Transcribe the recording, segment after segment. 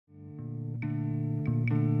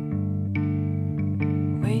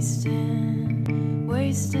Wasting,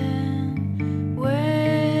 wasting,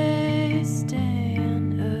 wasting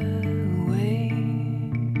away.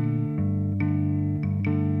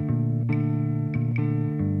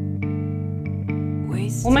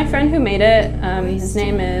 Well, my friend who made it, his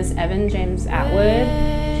name is Evan James Atwood.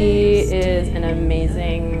 He is an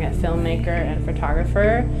amazing filmmaker and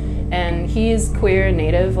photographer, and he's queer and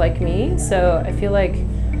native like me, so I feel like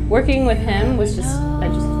working with him was I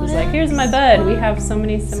just was like, here's my bud, we have so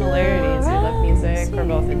many similarities, we love music, we're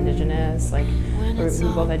both indigenous, like we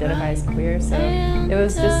both identify as queer, so it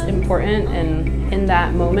was just important, and in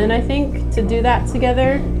that moment I think, to do that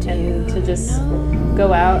together and to just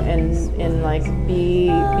go out and like be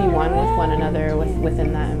one with one another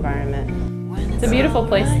within that environment. It's a beautiful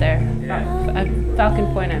place there,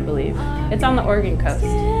 Falcon Point I believe. It's on the Oregon coast,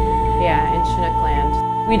 yeah, in Chinook land.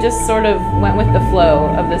 We just sort of went with the flow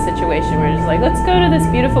of the situation. We're just like, let's go to this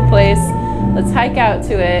beautiful place, let's hike out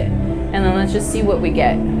to it, and then let's just see what we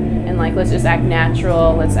get. And like, let's just act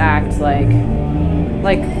natural, let's act like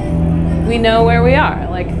we know where we are.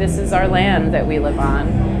 Like, this is our land that we live on.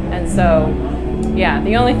 And so, yeah,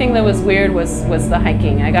 the only thing that was weird was the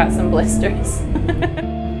hiking. I got some blisters.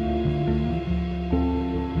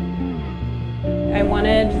 I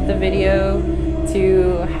wanted the video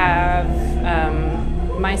to have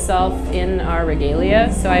myself in our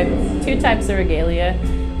regalia. So I have two types of regalia.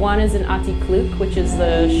 One is an atikluk, which is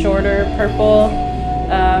the shorter purple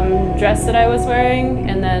dress that I was wearing,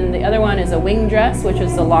 and then the other one is a wing dress, which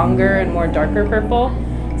is the longer and more darker purple.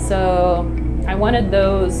 So I wanted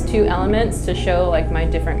those two elements to show like my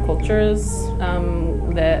different cultures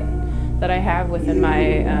that I have within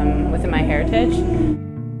my heritage.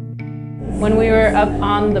 When we were up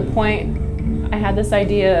on the point, I had this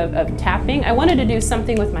idea of tapping. I wanted to do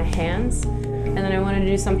something with my hands, and then I wanted to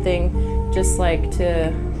do something just like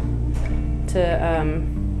to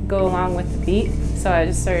go along with the beat. So I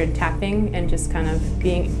just started tapping and just kind of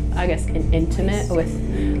being, I guess, intimate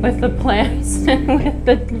with the plants and with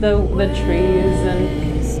the trees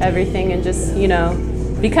and everything, and just, you know,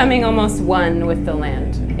 becoming almost one with the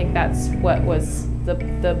land. I think that's what was the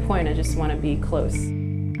point. I just want to be close.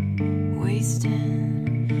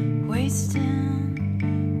 Wasting,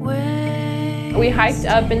 wasting, wasting. We hiked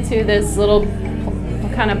up into this little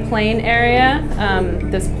kind of plain area,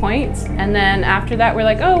 this point, and then after that we're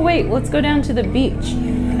like, oh wait, let's go down to the beach.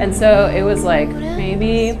 And so it was like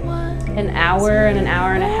maybe an hour and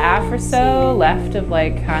a half or so left of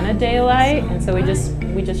like kind of daylight, and so we just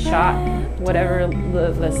shot whatever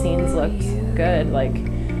the scenes looked good, like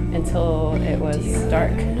until it was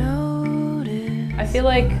dark. I feel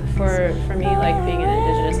like for me, like being an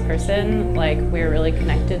indigenous person, like we're really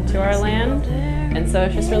connected to our land, and so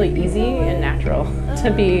it's just really easy and natural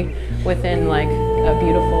to be within like a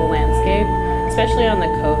beautiful landscape, especially on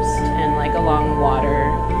the coast and like along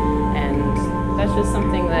water, and that's just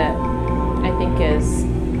something that I think is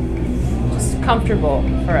just comfortable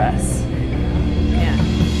for us.